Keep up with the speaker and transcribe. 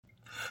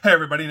Hey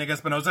everybody, Nick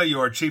Espinosa,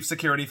 your Chief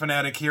Security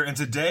Fanatic here, and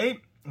today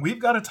we've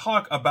got to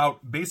talk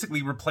about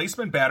basically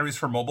replacement batteries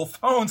for mobile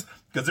phones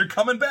because they're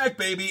coming back,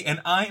 baby,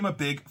 and I am a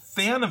big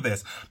fan of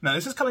this. Now,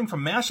 this is coming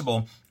from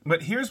Mashable,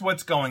 but here's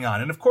what's going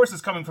on. And of course,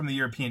 it's coming from the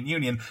European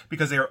Union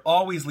because they are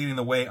always leading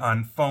the way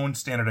on phone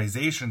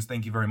standardizations.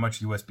 Thank you very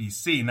much,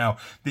 USB-C. Now,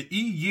 the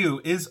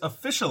EU is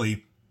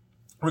officially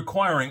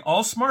requiring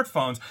all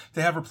smartphones to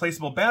have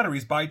replaceable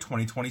batteries by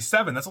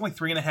 2027. That's only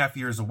 3.5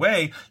 years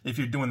away if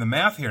you're doing the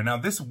math here. Now,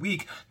 this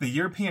week, the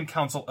European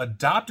Council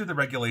adopted the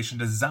regulation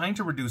designed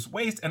to reduce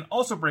waste and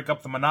also break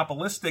up the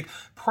monopolistic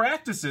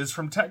practices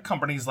from tech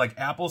companies like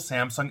Apple,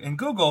 Samsung, and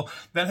Google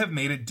that have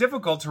made it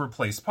difficult to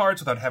replace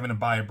parts without having to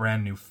buy a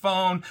brand new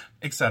phone,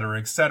 etc.,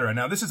 etc.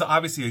 Now, this is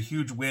obviously a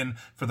huge win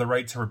for the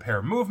right to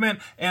repair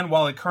movement, and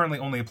while it currently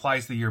only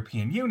applies to the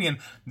European Union,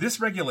 this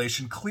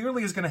regulation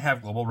clearly is going to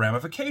have global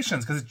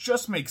ramifications because it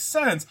just makes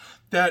sense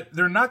that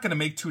they're not going to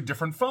make two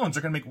different phones.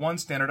 They're going to make one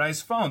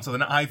standardized phone. So the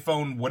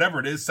iPhone,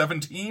 whatever it is,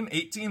 17,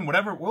 18,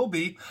 whatever it will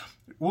be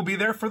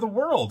there for the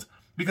world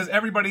because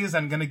everybody is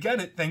then going to get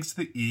it thanks to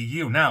the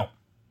EU. Now,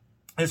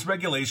 this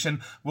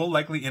regulation will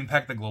likely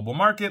impact the global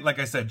market. Like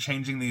I said,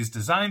 changing these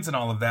designs and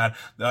all of that.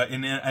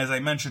 As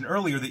I mentioned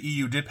earlier, the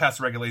EU did pass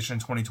a regulation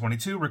in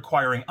 2022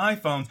 requiring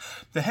iPhones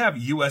to have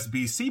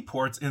USB-C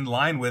ports in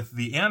line with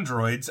the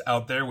Androids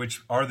out there,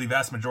 which are the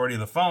vast majority of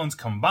the phones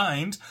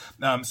combined.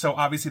 So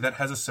obviously that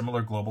has a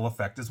similar global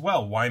effect as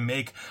well. Why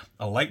make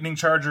a lightning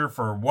charger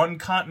for one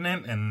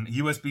continent and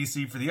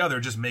USB-C for the other?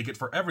 Just make it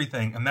for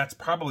everything. And that's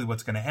probably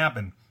what's going to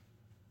happen.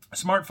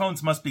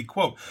 Smartphones must be,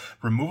 quote,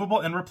 removable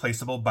and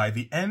replaceable by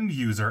the end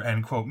user,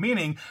 end quote,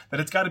 meaning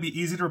that it's got to be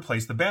easy to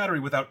replace the battery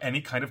without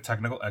any kind of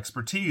technical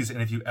expertise.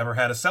 And if you ever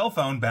had a cell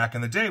phone back in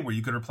the day where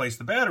you could replace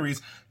the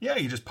batteries, yeah,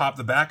 you just pop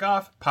the back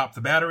off, pop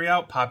the battery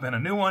out, pop in a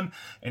new one,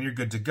 and you're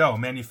good to go.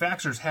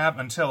 Manufacturers have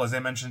until, as I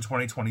mentioned,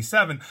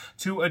 2027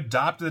 to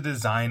adopt the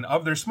design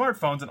of their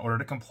smartphones in order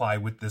to comply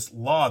with this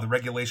law. The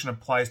regulation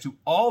applies to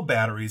all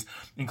batteries,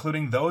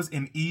 including those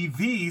in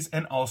EVs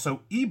and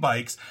also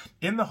e-bikes,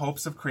 in the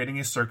hopes of creating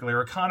a circular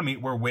economy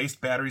where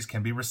waste batteries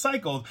can be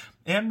recycled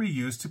and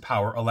reused to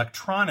power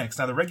electronics.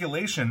 Now, the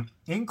regulation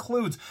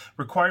includes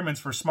requirements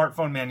for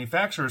smartphone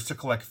manufacturers to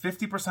collect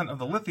 50% of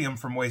the lithium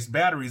from waste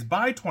batteries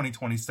by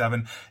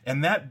 2027,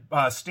 and that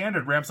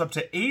standard ramps up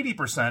to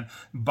 80%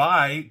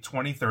 by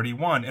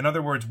 2031. In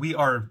other words, we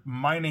are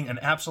mining an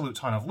absolute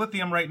ton of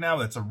lithium right now.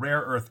 That's a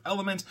rare earth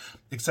element,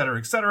 etc.,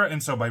 etc.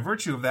 And so by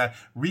virtue of that,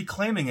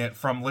 reclaiming it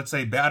from, let's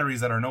say,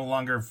 batteries that are no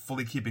longer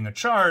fully keeping a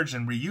charge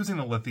and reusing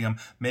the lithium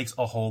makes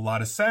a whole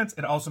lot of sense.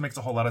 It also makes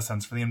a whole lot of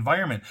sense for the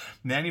environment.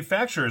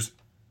 Manufacturers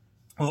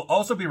will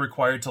also be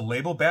required to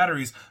label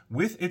batteries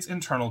with its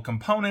internal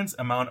components,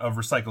 amount of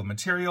recycled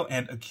material,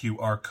 and a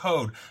QR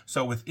code.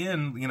 So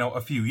within,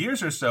 a few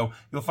years or so,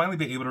 you'll finally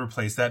be able to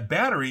replace that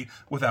battery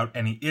without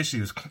any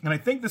issues. And I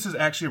think this is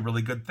actually a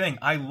really good thing.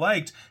 I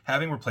liked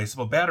having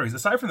replaceable batteries,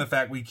 aside from the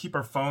fact we keep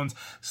our phones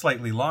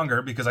slightly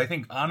longer, because I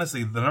think,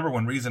 honestly, the number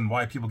one reason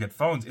why people get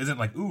phones isn't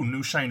like, ooh,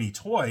 new shiny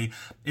toy.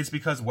 It's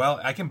because, well,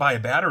 I can buy a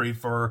battery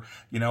for,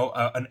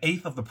 an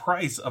eighth of the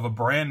price of a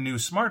brand new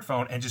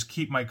smartphone and just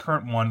keep my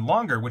current one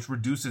longer, which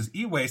reduces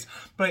e-waste,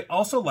 but I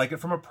also like it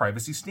from a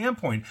privacy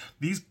standpoint.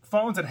 These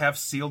phones that have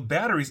sealed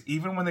batteries,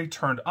 even when they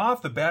turned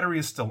off, the battery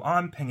is still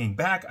on, pinging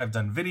back. I've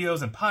done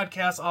videos and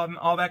podcasts on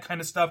all that kind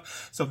of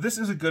stuff. So this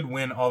is a good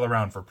win all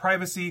around for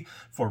privacy,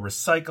 for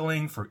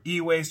recycling, for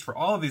e-waste, for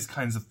all of these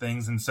kinds of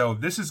things. And so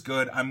this is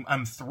good.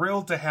 I'm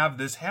thrilled to have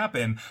this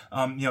happen.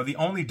 The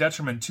only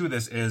detriment to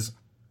this is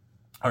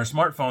our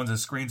smartphones,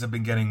 as screens have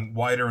been getting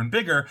wider and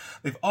bigger,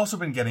 they've also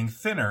been getting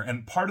thinner.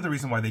 And part of the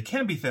reason why they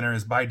can be thinner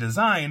is by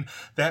design,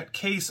 that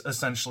case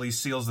essentially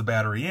seals the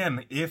battery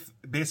in. If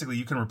basically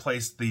you can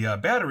replace the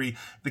battery,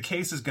 the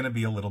case is going to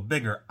be a little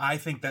bigger. I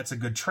think that's a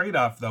good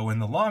trade-off, though, in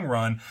the long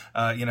run,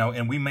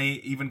 and we may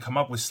even come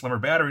up with slimmer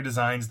battery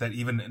designs that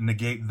even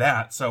negate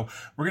that. So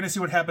we're going to see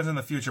what happens in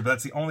the future, but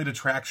that's the only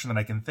detraction that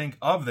I can think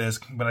of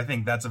this. But I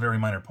think that's a very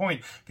minor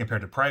point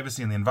compared to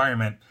privacy and the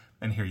environment.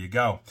 And here you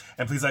go.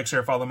 And please like,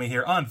 share, follow me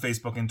here on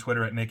Facebook and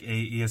Twitter at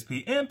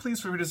NickAESP. And please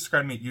feel free to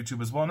subscribe to me at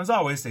YouTube as well. And as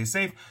always, stay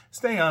safe,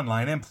 stay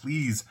online, and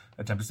please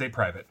attempt to stay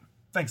private.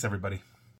 Thanks, everybody.